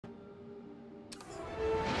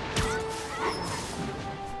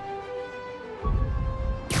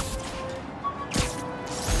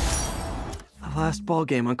last ball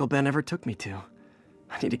game Uncle Ben ever took me to.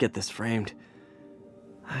 I need to get this framed.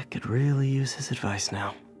 I could really use his advice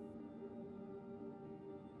now.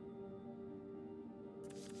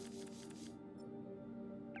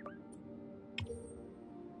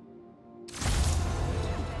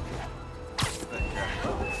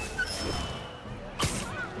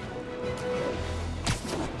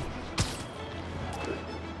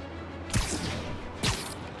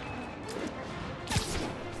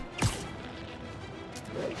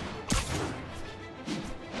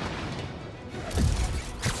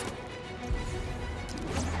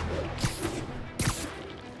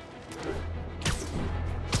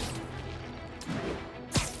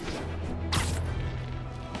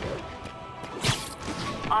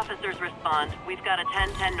 Officers respond. We've got a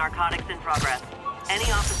 10-10 narcotics in progress. Any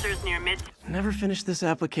officers near mid... Never finished this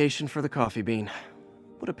application for the coffee bean.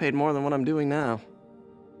 Would have paid more than what I'm doing now.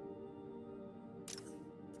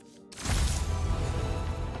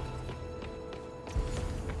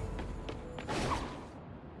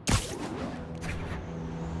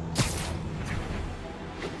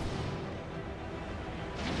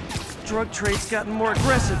 Drug trade's gotten more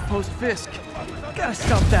aggressive post-Fisk. Gotta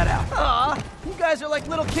stomp that out. Aw, you guys are like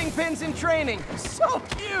little kingpins in training. So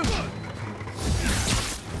cute!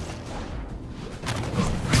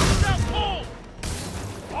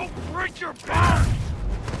 I'll break your back!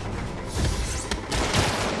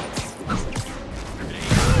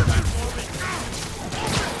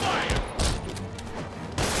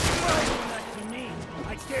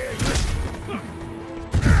 I dare you!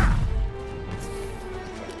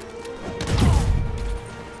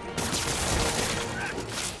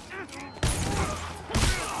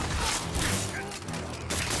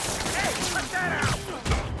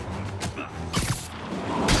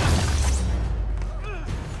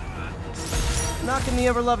 Knocking the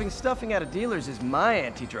ever-loving stuffing out of dealers is my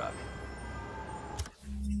anti-drug.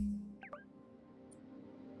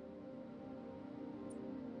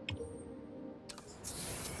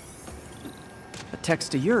 A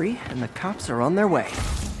text to Yuri, and the cops are on their way.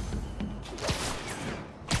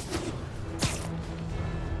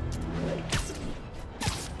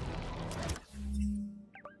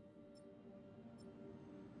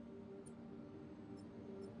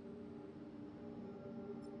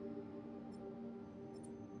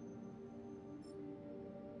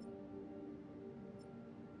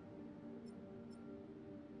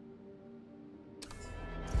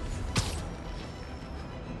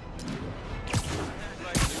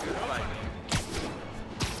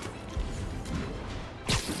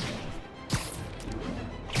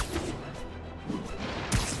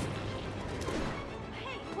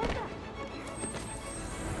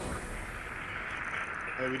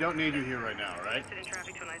 Hey, we don't need you here right now, right? Sitting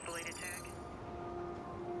traffic to an isolated tag.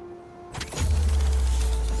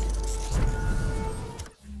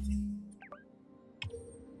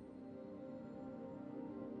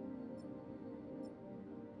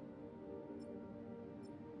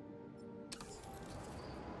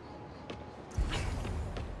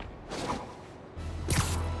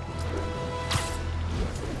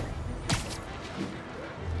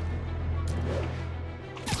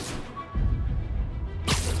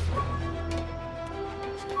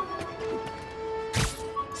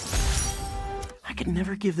 I could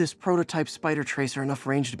never give this prototype spider tracer enough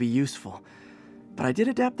range to be useful, but I did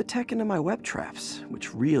adapt the tech into my web traps,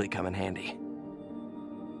 which really come in handy.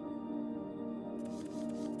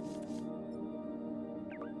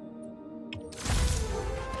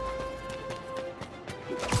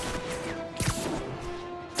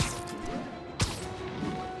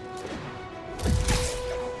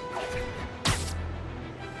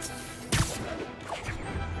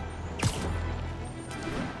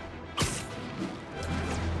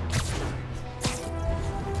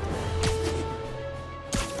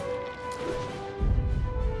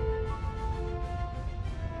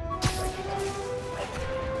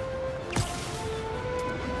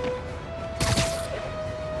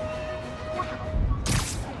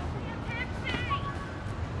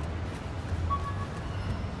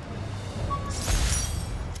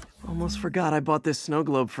 Almost forgot I bought this snow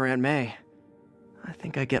globe for Aunt May. I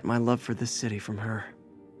think I get my love for this city from her.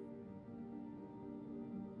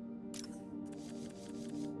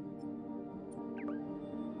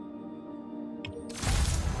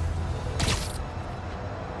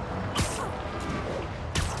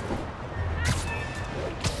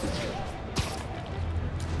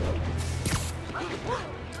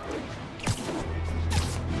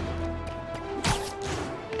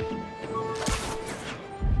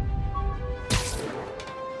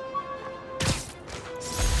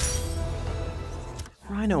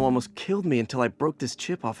 Rhino almost killed me until I broke this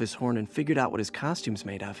chip off his horn and figured out what his costume's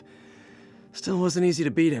made of. Still wasn't easy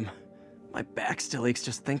to beat him. My back still aches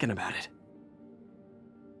just thinking about it.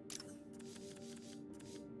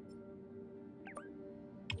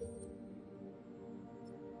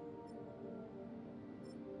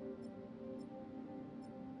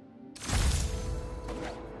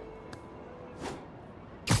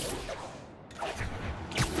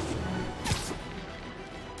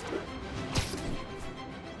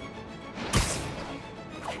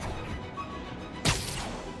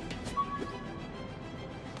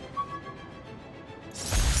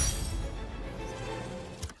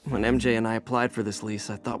 When MJ and I applied for this lease,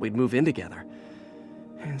 I thought we'd move in together.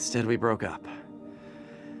 Instead, we broke up.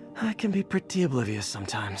 I can be pretty oblivious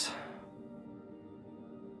sometimes.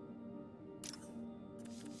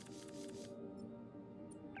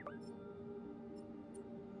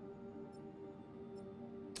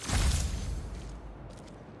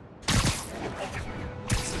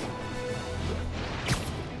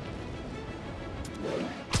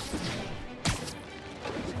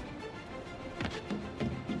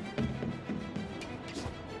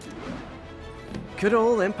 Good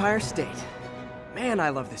old Empire State. Man, I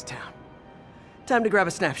love this town. Time to grab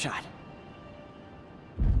a snapshot.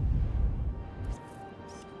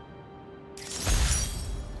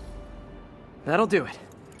 That'll do it.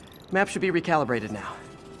 Map should be recalibrated now.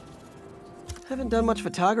 Haven't done much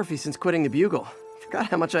photography since quitting the Bugle. Forgot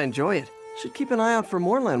how much I enjoy it. Should keep an eye out for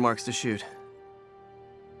more landmarks to shoot.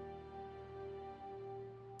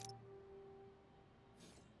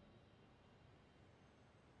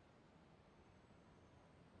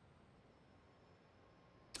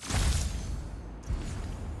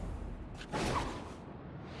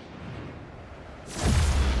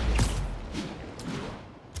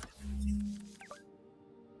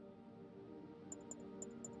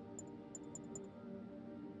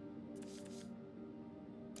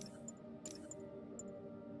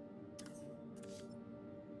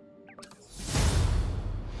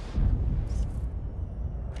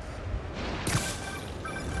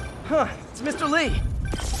 Huh, it's Mr. Lee.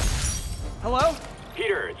 Hello?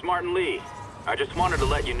 Peter, it's Martin Lee. I just wanted to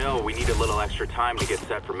let you know we need a little extra time to get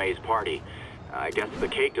set for May's party. I guess the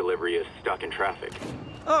cake delivery is stuck in traffic.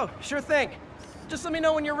 Oh, sure thing. Just let me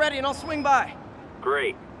know when you're ready and I'll swing by.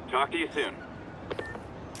 Great. Talk to you soon.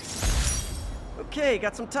 Okay,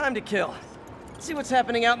 got some time to kill. Let's see what's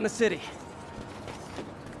happening out in the city.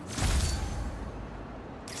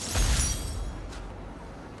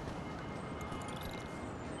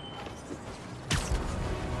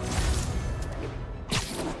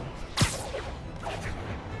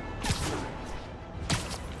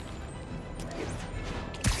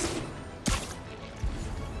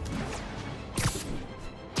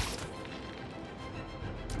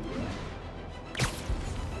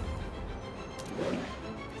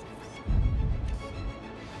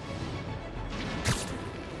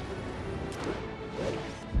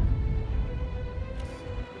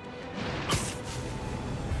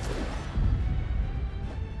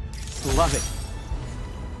 Love it.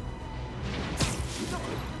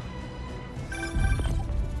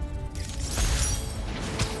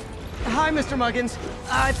 Hi, Mr. Muggins.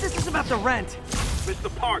 This is about the rent.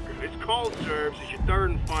 Mr. Parker, this call serves as your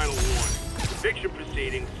third and final warning. Eviction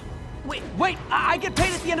proceedings. Wait! I get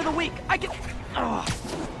paid at the end of the week. I get... Ugh.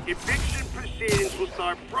 Eviction proceedings will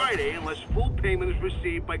start Friday unless full payment is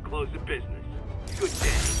received by close of business. Good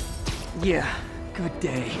day. Yeah, good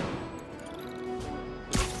day.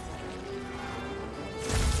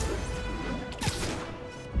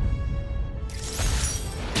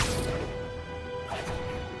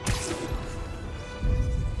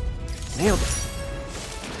 Nailed it.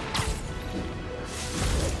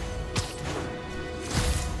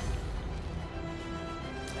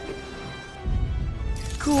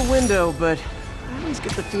 Cool window, but I always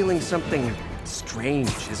get the feeling something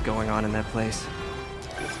strange is going on in that place.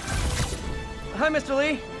 Hi, Mr.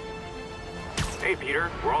 Lee. Hey,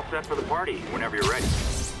 Peter. We're all set for the party whenever you're ready.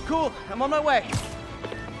 Cool, I'm on my way.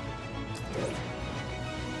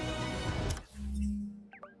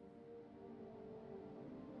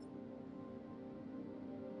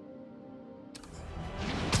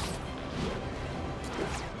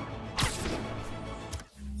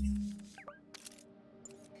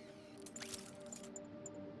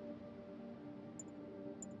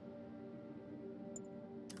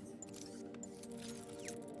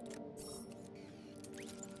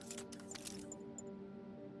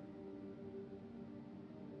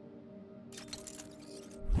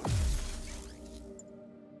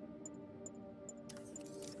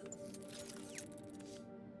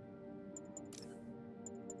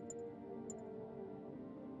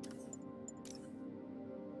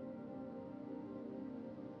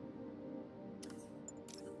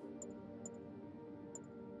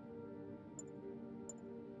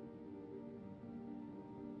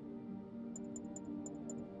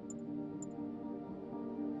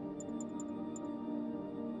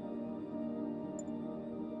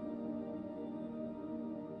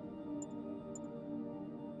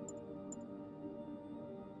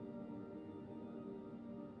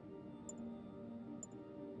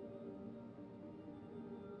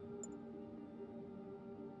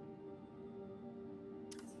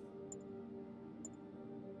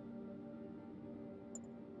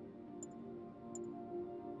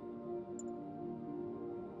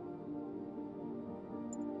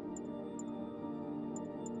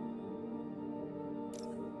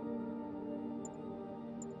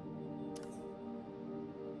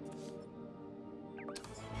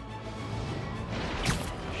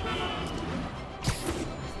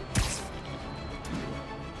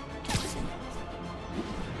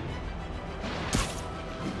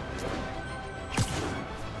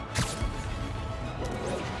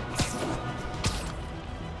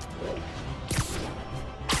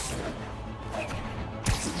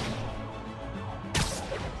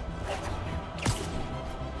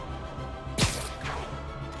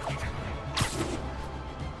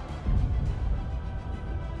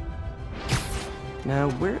 Now,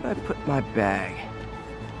 where did I put my bag?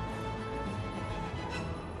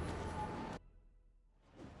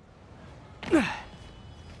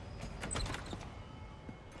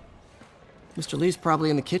 Mr. Lee's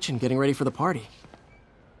probably in the kitchen getting ready for the party.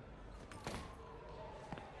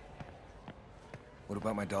 What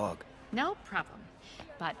about my dog? No problem.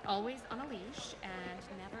 But always on a leash and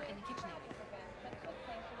never in the kitchen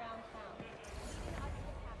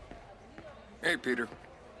area. Hey, Peter.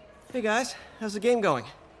 Hey guys, how's the game going?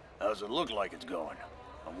 How's it look like it's going?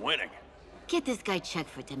 I'm winning. Get this guy checked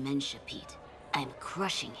for dementia, Pete. I'm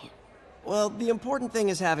crushing him. Well, the important thing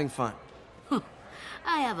is having fun.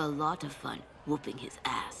 I have a lot of fun whooping his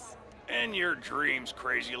ass. And your dreams,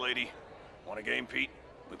 crazy lady. Want a game, Pete?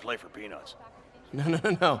 We play for peanuts.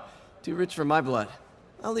 No. Too rich for my blood.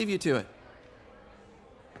 I'll leave you to it.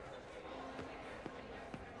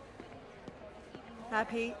 Hi,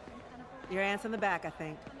 Pete. Your aunt's in the back, I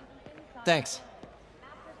think. Thanks.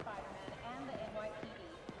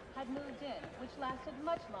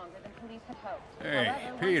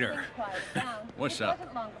 Hey, Peter. What's up?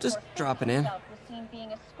 Just dropping in. Was seen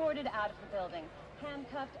being escorted out of the building,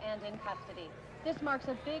 handcuffed and in custody. This marks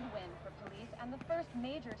a big win for police and the first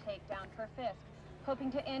major takedown for Fisk,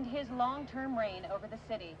 hoping to end his long-term reign over the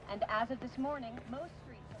city. And as of this morning, most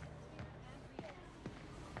streets have been sealed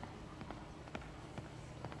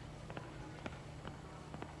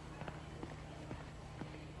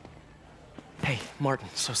and Hey, Martin,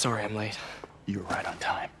 so sorry I'm late. You're right on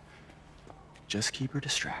time. Just keep her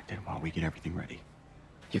distracted while we get everything ready.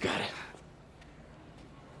 You got it.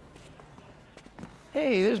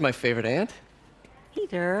 Hey, there's my favorite aunt.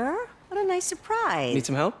 Peter, what a nice surprise. Need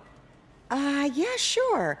some help? Yeah,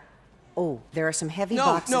 sure. Oh, there are some heavy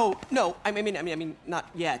boxes. No. I mean, not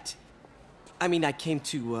yet. I mean, I came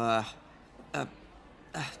to, I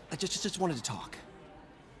just wanted to talk.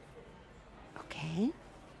 Okay.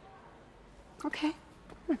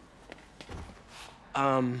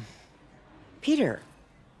 Peter,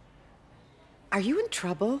 are you in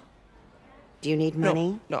trouble? Do you need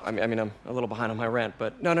money? No, I mean, I'm a little behind on my rent,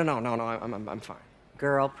 but no, I'm fine.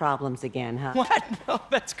 Girl problems again, huh? What? No,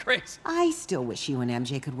 that's crazy. I still wish you and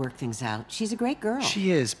MJ could work things out. She's a great girl.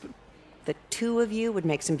 She is, but... The two of you would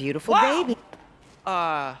make some beautiful Wow! baby.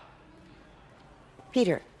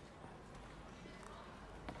 Peter,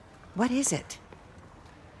 what is it?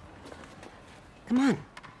 Come on,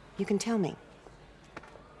 you can tell me.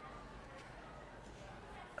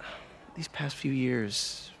 These past few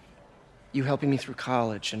years, you helping me through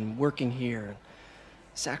college and working here,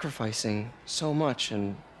 sacrificing so much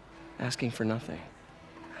and asking for nothing.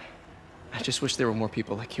 I just wish there were more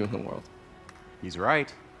people like you in the world. He's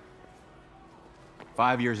right.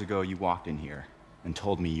 5 years ago, you walked in here and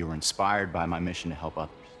told me you were inspired by my mission to help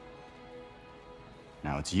others.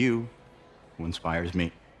 Now it's you who inspires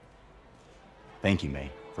me. Thank you,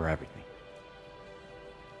 May, for everything.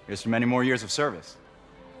 Here's to many more years of service.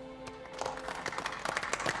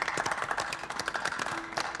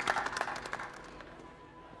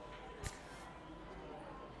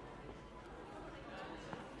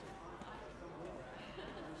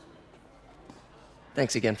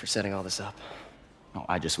 Thanks again for setting all this up. Oh,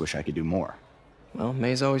 I just wish I could do more. Well,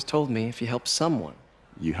 May's always told me if you help someone,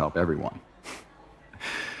 You help everyone.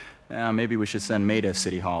 Maybe we should send May to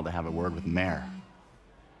City Hall to have a word with the mayor.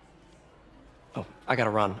 Oh, I gotta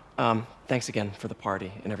run. Thanks again for the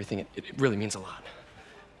party and everything. It really means a lot.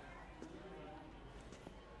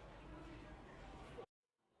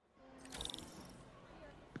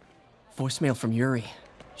 Voicemail from Yuri.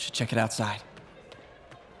 Should check it outside.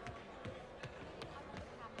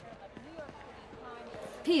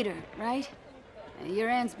 Peter, right? Your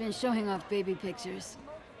aunt's been showing off baby pictures.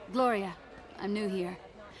 Gloria, I'm new here.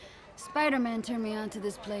 Spider-Man turned me on to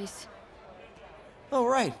this place. Oh,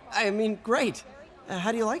 right. I mean, great.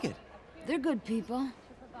 How do you like it? They're good people.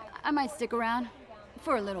 I might stick around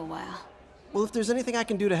for a little while. Well, if there's anything I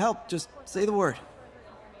can do to help, just say the word.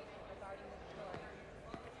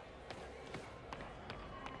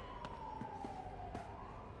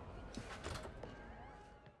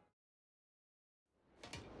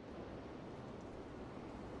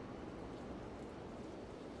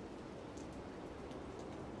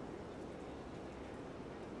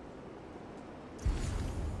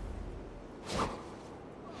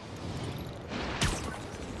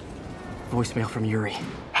 Voicemail from Yuri.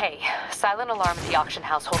 Hey, silent alarm at the auction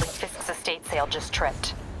house holding Fisk's estate sale just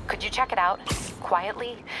tripped. Could you check it out?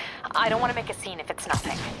 Quietly? I don't want to make a scene if it's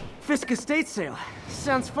nothing. Fisk estate sale.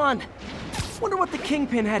 Sounds fun. Wonder what the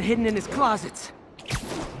Kingpin had hidden in his closets.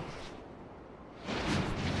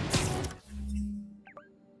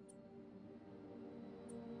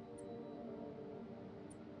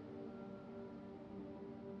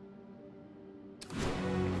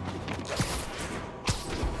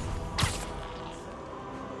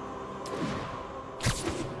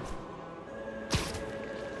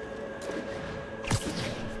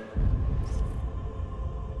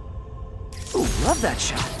 love that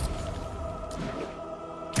shot.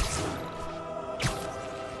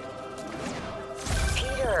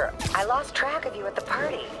 Peter, I lost track of you at the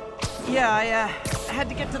party. Yeah, I had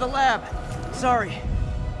to get to the lab. Sorry.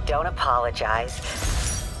 Don't apologize.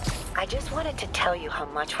 I just wanted to tell you how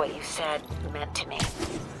much what you said meant to me.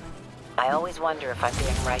 I always wonder if I'm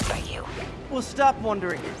doing right by you. Well, stop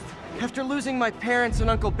wondering. After losing my parents and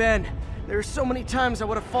Uncle Ben, there are so many times I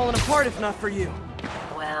would have fallen apart if not for you.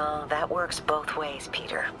 Well, that works both ways,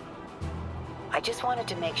 Peter. I just wanted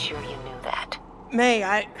to make sure you knew that. May,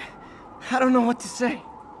 I don't know what to say.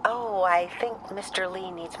 Oh, I think Mr.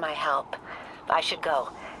 Lee needs my help. I should go.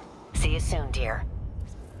 See you soon, dear.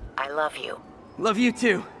 I love you. Love you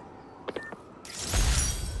too.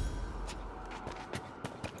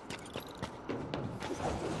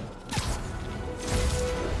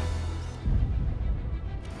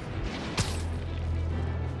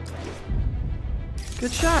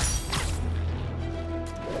 Good shot.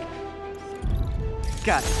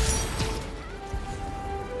 Got it.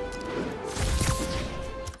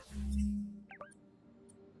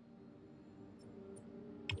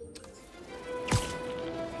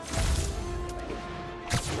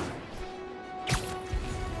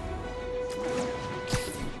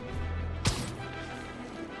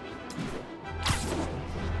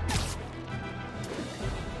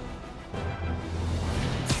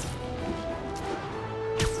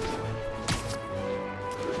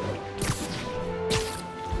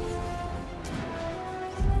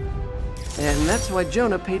 And that's why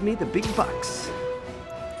Jonah paid me the big bucks.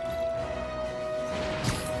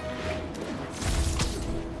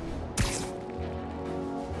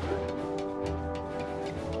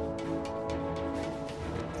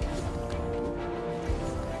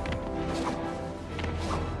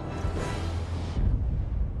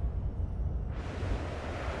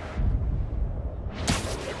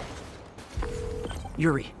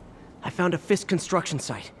 Yuri, I found a Fisk construction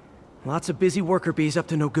site. Lots of busy worker bees up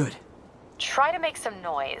to no good. Try to make some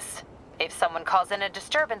noise. If someone calls in a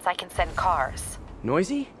disturbance, I can send cars.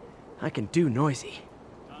 Noisy? I can do noisy.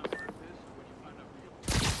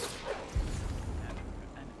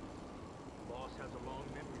 Boss has a long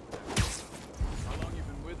memory for that. How long you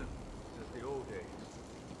been with him? Since the old days.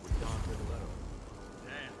 With Don Rigoletto.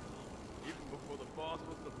 Damn. Even before the boss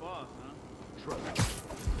was the boss, huh? Trust me. The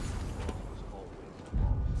boss was always the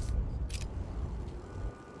boss.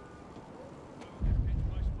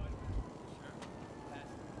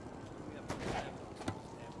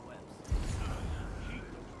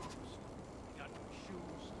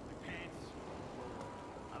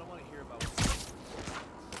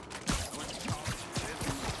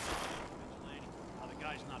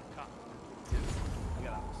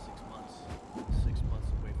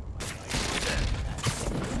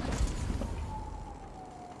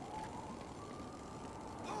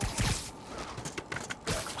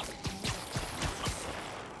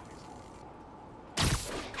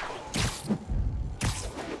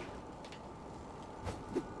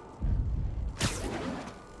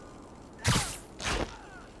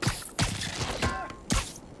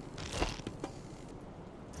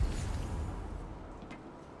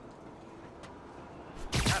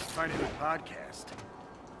 Find a new podcast.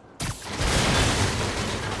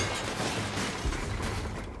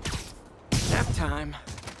 Nap time.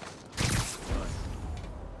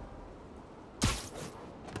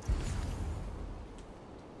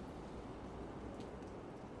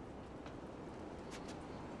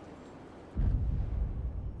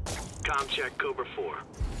 Com check Cobra 4.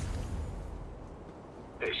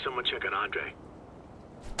 Hey, someone check on Andre.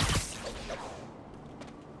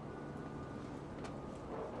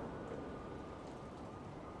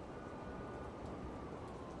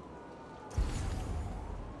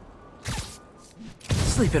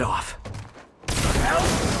 Sleep it off.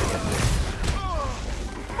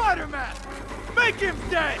 Spider-Man! Make him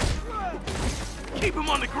dead! Keep him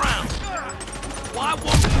on the ground! Why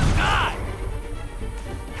won't he die?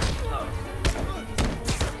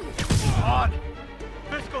 Come on!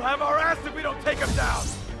 Fisk will have our ass if we don't take him down!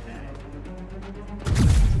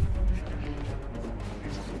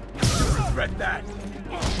 Regret that!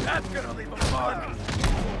 That's gonna leave a mark!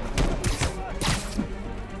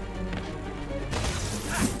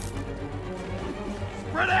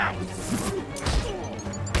 Spread out!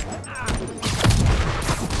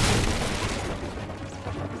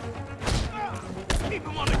 Keep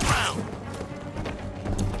him on the ground!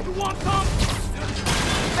 You want some?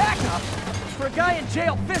 Backup? For a guy in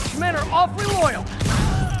jail, Fisk's men are awfully loyal.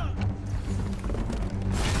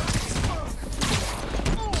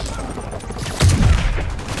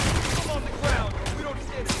 Come on the ground! We don't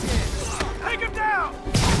stand a chance! Take him down!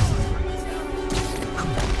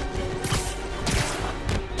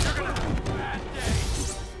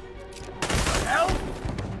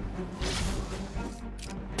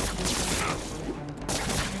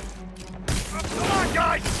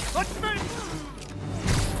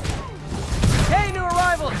 Hey, new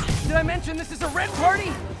arrivals! Did I mention this is a rent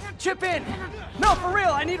party? Chip in! No, for real,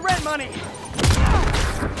 I need rent money!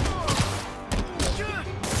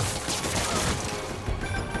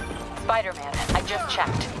 Spider-Man, I just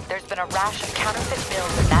checked. There's been a rash of counterfeit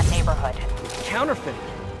bills in that neighborhood. Counterfeit?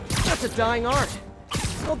 That's a dying art.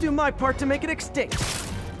 I'll do my part to make it extinct.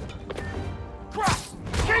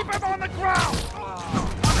 Keep him on the ground!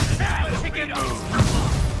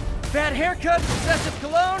 Bad haircut, excessive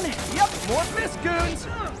cologne. Yep, more fist goons.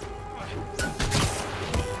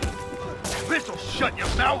 This'll shut your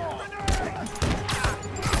mouth!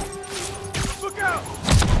 Look out!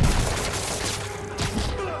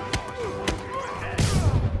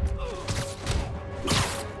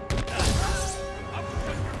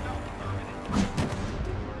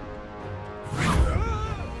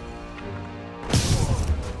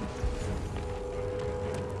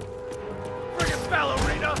 Friggin'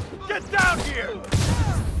 ballerina! Get down here!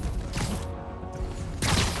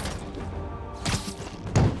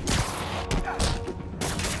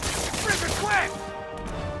 Friggin' quick!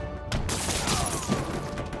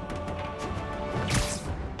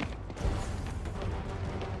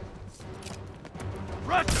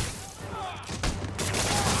 Rush!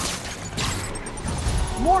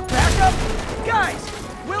 More backup? Guys,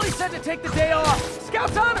 Willie said to take the day off.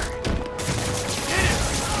 Scout's honor!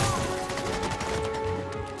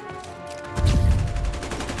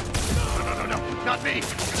 No, not me!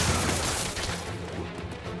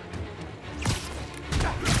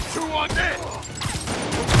 Two on this!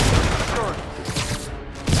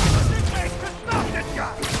 Stop this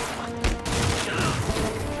guy!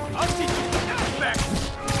 I'll teach you some respect!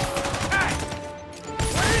 Hey!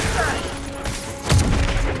 What is that?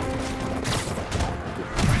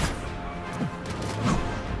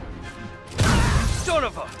 Son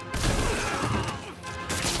of a...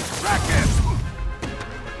 Wreck him!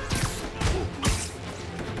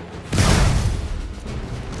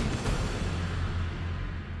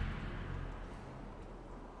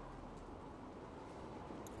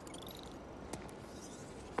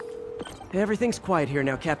 Everything's quiet here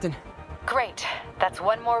now, Captain. Great. That's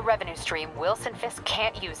one more revenue stream Wilson Fisk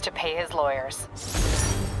can't use to pay his lawyers.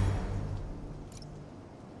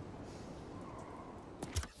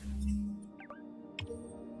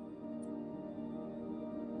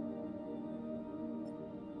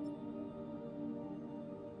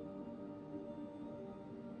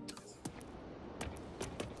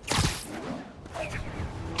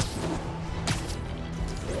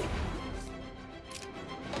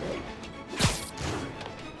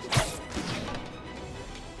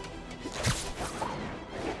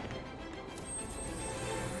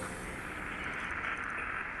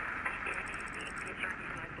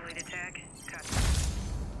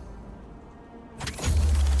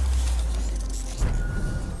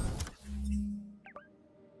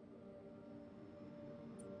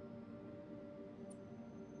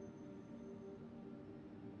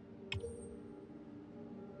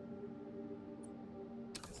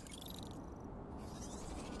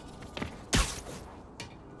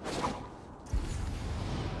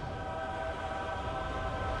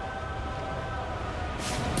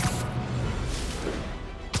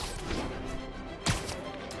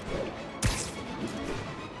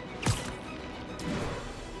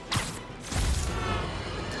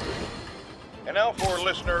 And now for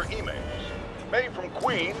listener emails. May from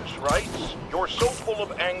Queens writes, "You're so full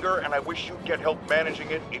of anger and I wish you'd get help managing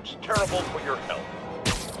it. It's terrible for your health."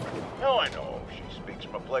 Now I know she speaks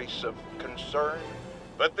from a place of concern,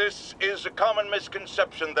 but this is a common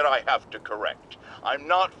misconception that I have to correct. I'm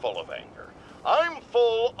not full of anger. I'm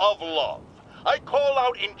full of love. I call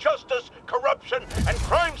out injustice, corruption, and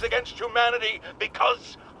crimes against humanity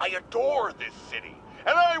because I adore this city.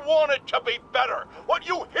 And I want it to be better. What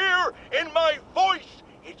you hear in my voice,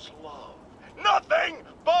 it's love. Nothing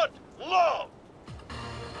but love.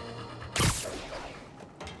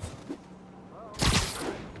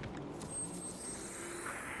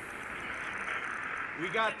 We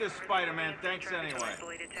got this, Spider-Man. Thanks anyway.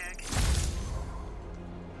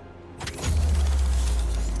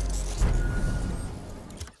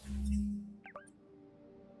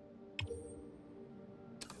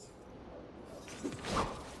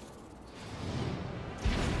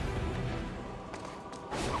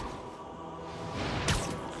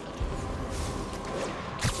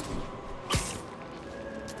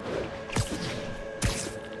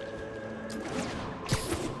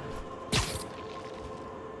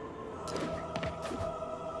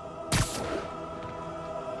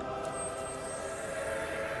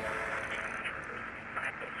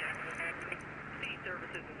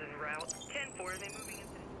 Services is en route. 10-4, are they moving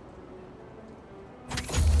into...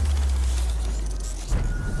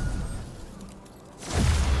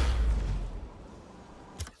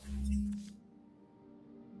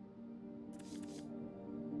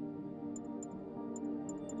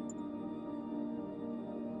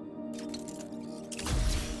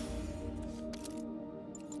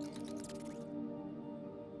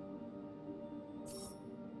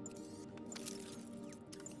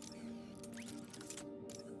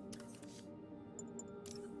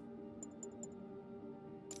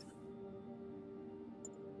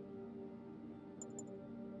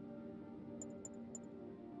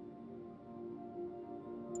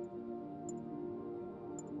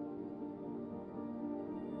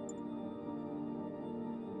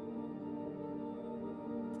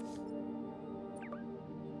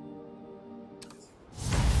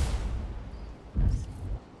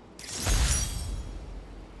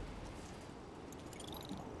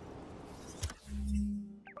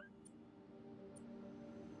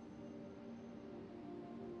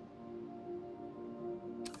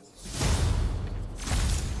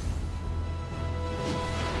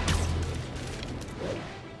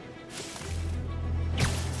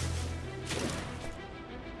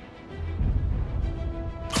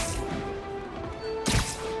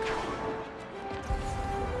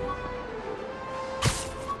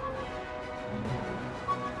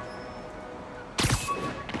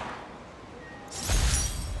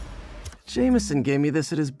 Jameson gave me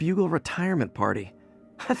this at his Bugle retirement party.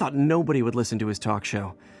 I thought nobody would listen to his talk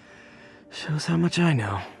show. Shows how much I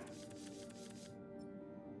know.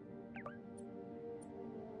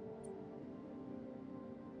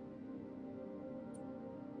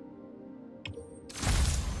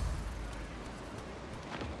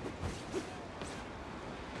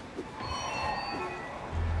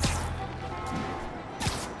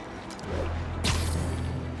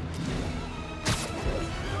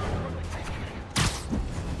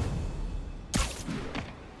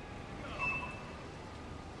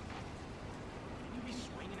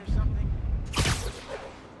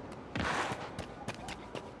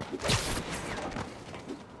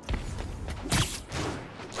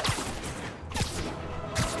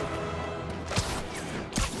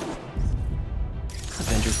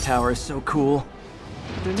 Tower is so cool.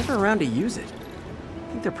 But they're never around to use it.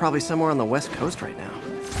 I think they're probably somewhere on the West Coast right now.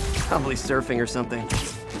 Probably surfing or something.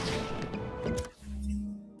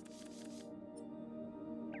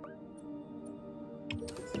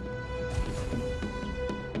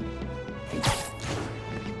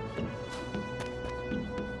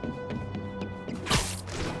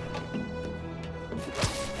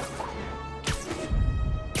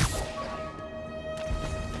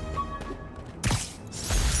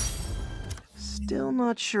 Still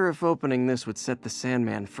not sure if opening this would set the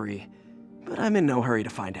Sandman free, but I'm in no hurry to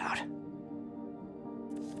find out.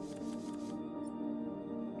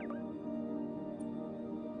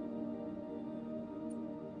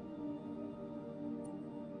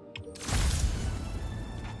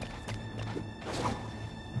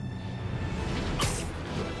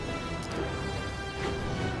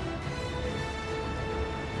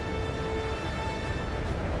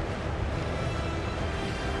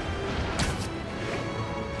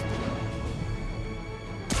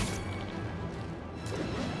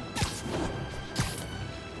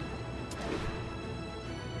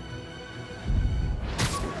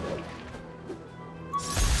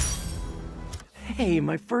 Hey,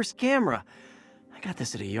 my first camera. I got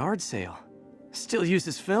this at a yard sale. Still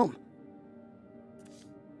uses film.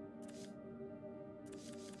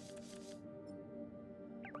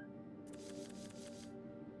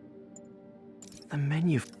 The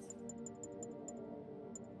menu.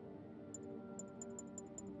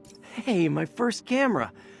 Hey, my first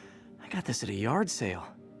camera. I got this at a yard sale.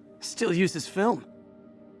 Still uses film.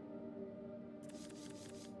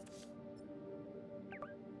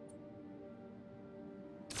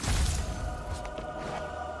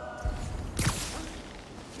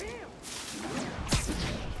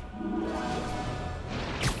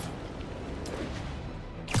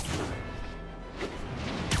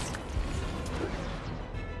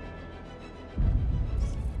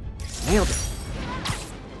 Nailed it.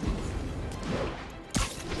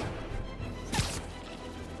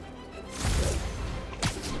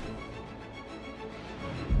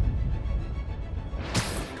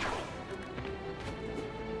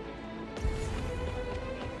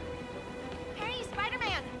 Hey,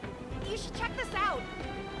 Spider-Man! You should check this out.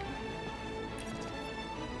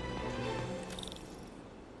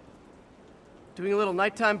 Doing a little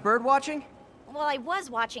nighttime bird watching? Well, I was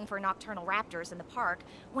watching for nocturnal raptors in the park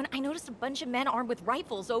when I noticed a bunch of men armed with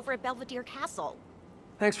rifles over at Belvedere Castle.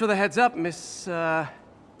 Thanks for the heads up, Miss,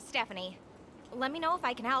 Stephanie, let me know if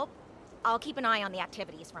I can help. I'll keep an eye on the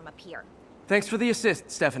activities from up here. Thanks for the assist,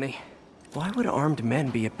 Stephanie. Why would armed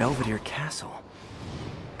men be at Belvedere Castle?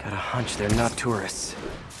 Got a hunch they're not tourists.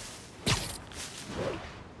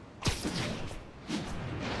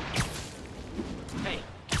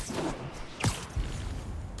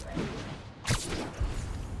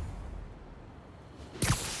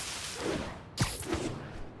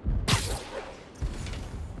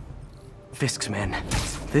 Fisk's men.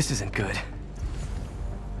 This isn't good.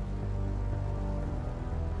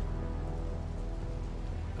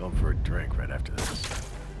 Going for a drink right after this.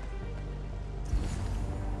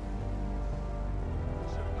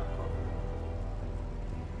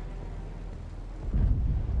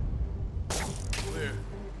 Clear.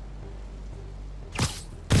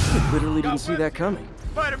 I literally didn't see that coming.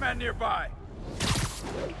 Spider-Man nearby.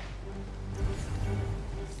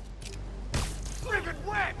 Friggin'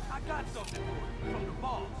 wet! I got something for you from the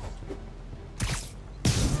boss.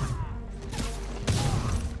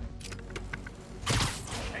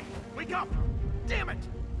 Hey, wake up! Damn it!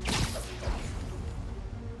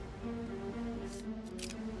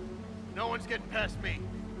 No one's getting past me.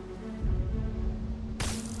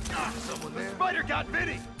 Ah, someone there. The spider got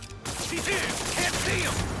Vinny. He's here. Can't see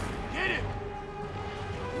him. Get him.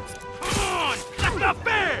 Come on! That's not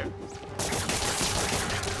fair!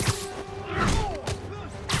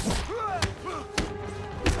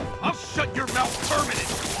 I'll shut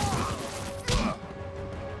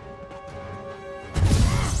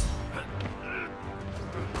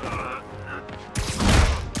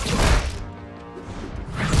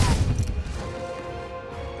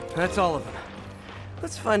That's all of them.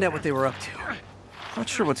 Let's find out what they were up to. Not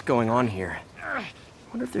sure what's going on here.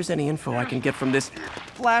 Wonder if there's any info I can get from this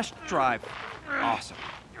flash drive. Awesome.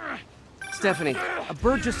 Stephanie, a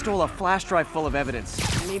bird just stole a flash drive full of evidence.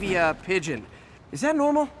 Maybe a pigeon. Is that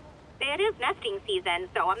normal? It is nesting season,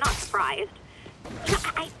 so I'm not surprised.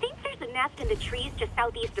 I think there's a nest in the trees just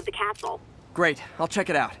southeast of the castle. Great, I'll check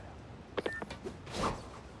it out.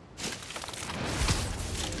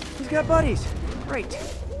 He's got buddies. Great.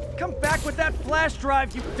 Come back with that flash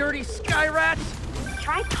drive, you dirty sky rats!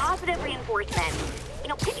 Try positive reinforcement. You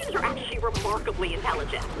know, pigeons are actually remarkably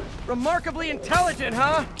intelligent. Remarkably intelligent,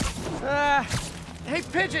 huh? Hey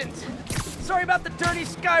pigeons! Sorry about the dirty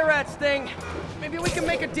sky rats thing. Maybe we can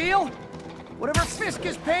make a deal? Whatever Fisk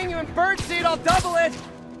is paying you in birdseed, I'll double it!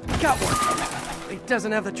 Got one. It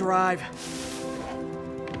doesn't have the drive.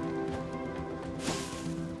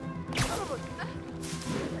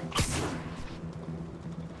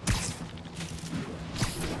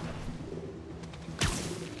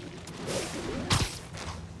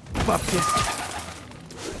 Fuck this.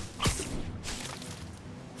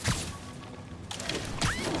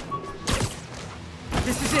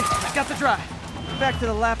 This is it. I got the drive. Back to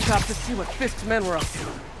the laptop to see what Fisk's men were up to.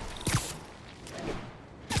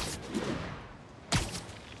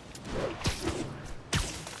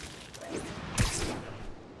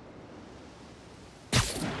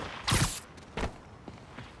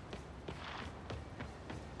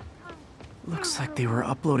 Looks like they were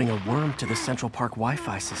uploading a worm to the Central Park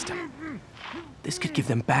Wi-Fi system. This could give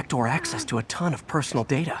them backdoor access to a ton of personal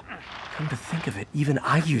data. Come to think of it, even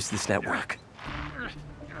I use this network.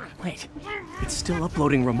 Wait, it's still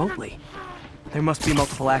uploading remotely. There must be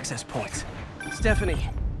multiple access points. Stephanie,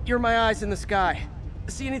 you're my eyes in the sky.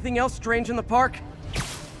 See anything else strange in the park?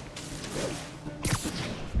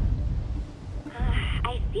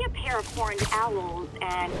 I see a pair of horned owls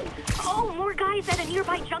and... oh, more guys at a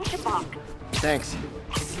nearby junction box. Thanks.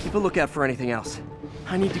 Keep a lookout for anything else.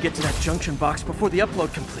 I need to get to that junction box before the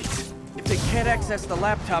upload completes. If they can't access the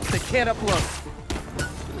laptop, they can't upload.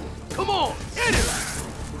 Come on, get him!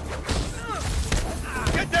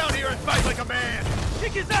 Get down here and fight like a man!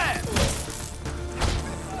 Kick his ass!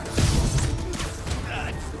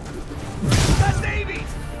 That's Davey!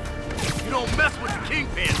 You don't mess with the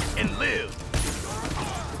Kingpin and live.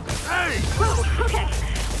 Hey! Whoa, okay.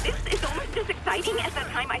 This is almost as exciting as that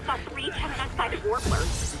time I saw 3 Gemini-sided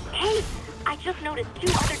warblers. Hey, I just noticed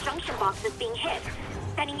 2 other junction boxes being hit.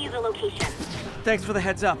 Sending you the location. Thanks for the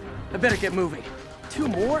heads up. I better get moving. 2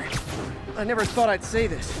 more? I never thought I'd say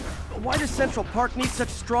this. But why does Central Park need such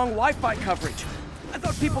strong Wi-Fi coverage? I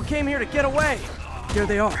thought people came here to get away. There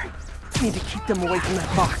they are. I need to keep them away from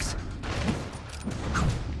that box.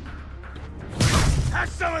 Have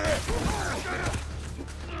some of this!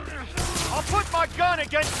 I'll put my gun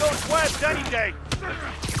against those webs any day!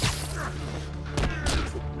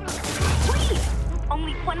 Wait!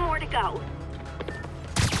 Only 1 more to go.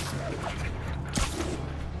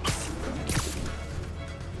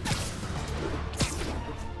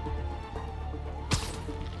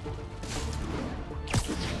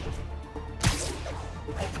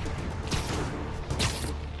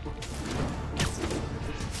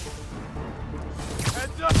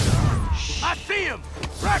 Heads up! I see him!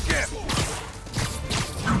 Wreck him!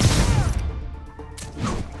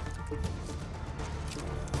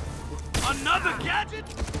 Another gadget?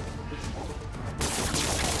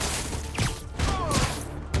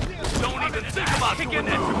 Don't even think about kicking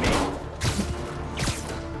that to me!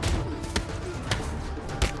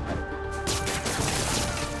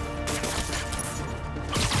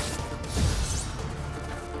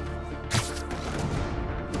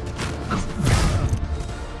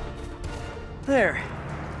 There.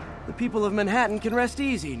 The people of Manhattan can rest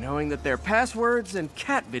easy knowing that their passwords and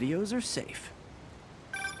cat videos are safe.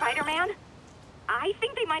 Spider-Man? I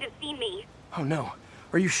think they might have seen me. Oh no.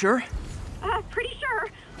 Are you sure? Pretty sure.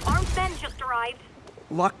 Armed men just arrived.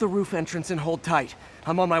 Lock the roof entrance and hold tight.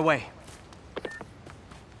 I'm on my way.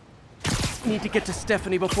 Need to get to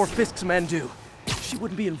Stephanie before Fisk's men do. She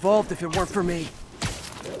wouldn't be involved if it weren't for me.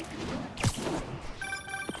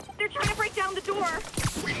 They're trying to break down the door.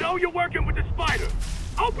 We know you're working with the spider.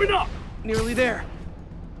 Open up! Nearly there.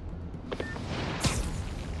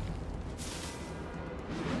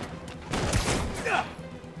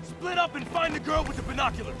 Split up and find the girl with the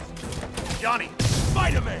binoculars. Johnny,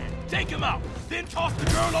 Spider-Man, take him out. Then toss the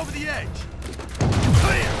girl over the edge.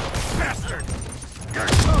 Clear, bastard!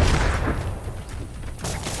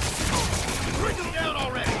 Bring him down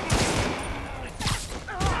already!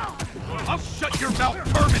 I'll shut your mouth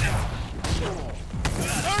permanently!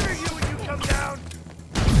 Murder you when you come down!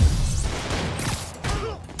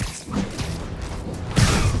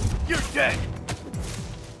 dead.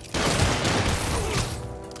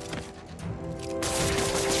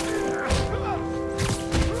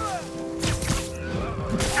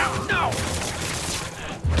 No!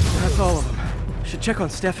 That's all of them. Should check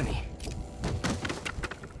on Stephanie.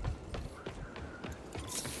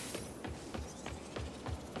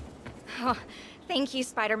 Oh, thank you,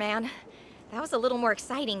 Spider-Man. That was a little more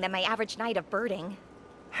exciting than my average night of birding.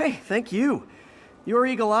 Hey, thank you. Your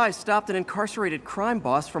eagle eye stopped an incarcerated crime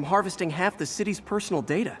boss from harvesting half the city's personal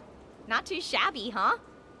data. Not too shabby, huh?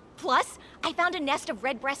 Plus, I found a nest of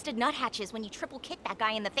red-breasted nuthatches when you triple kicked that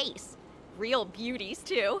guy in the face. Real beauties,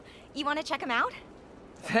 too. You want to check them out?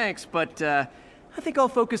 Thanks, but I think I'll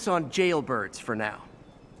focus on jailbirds for now.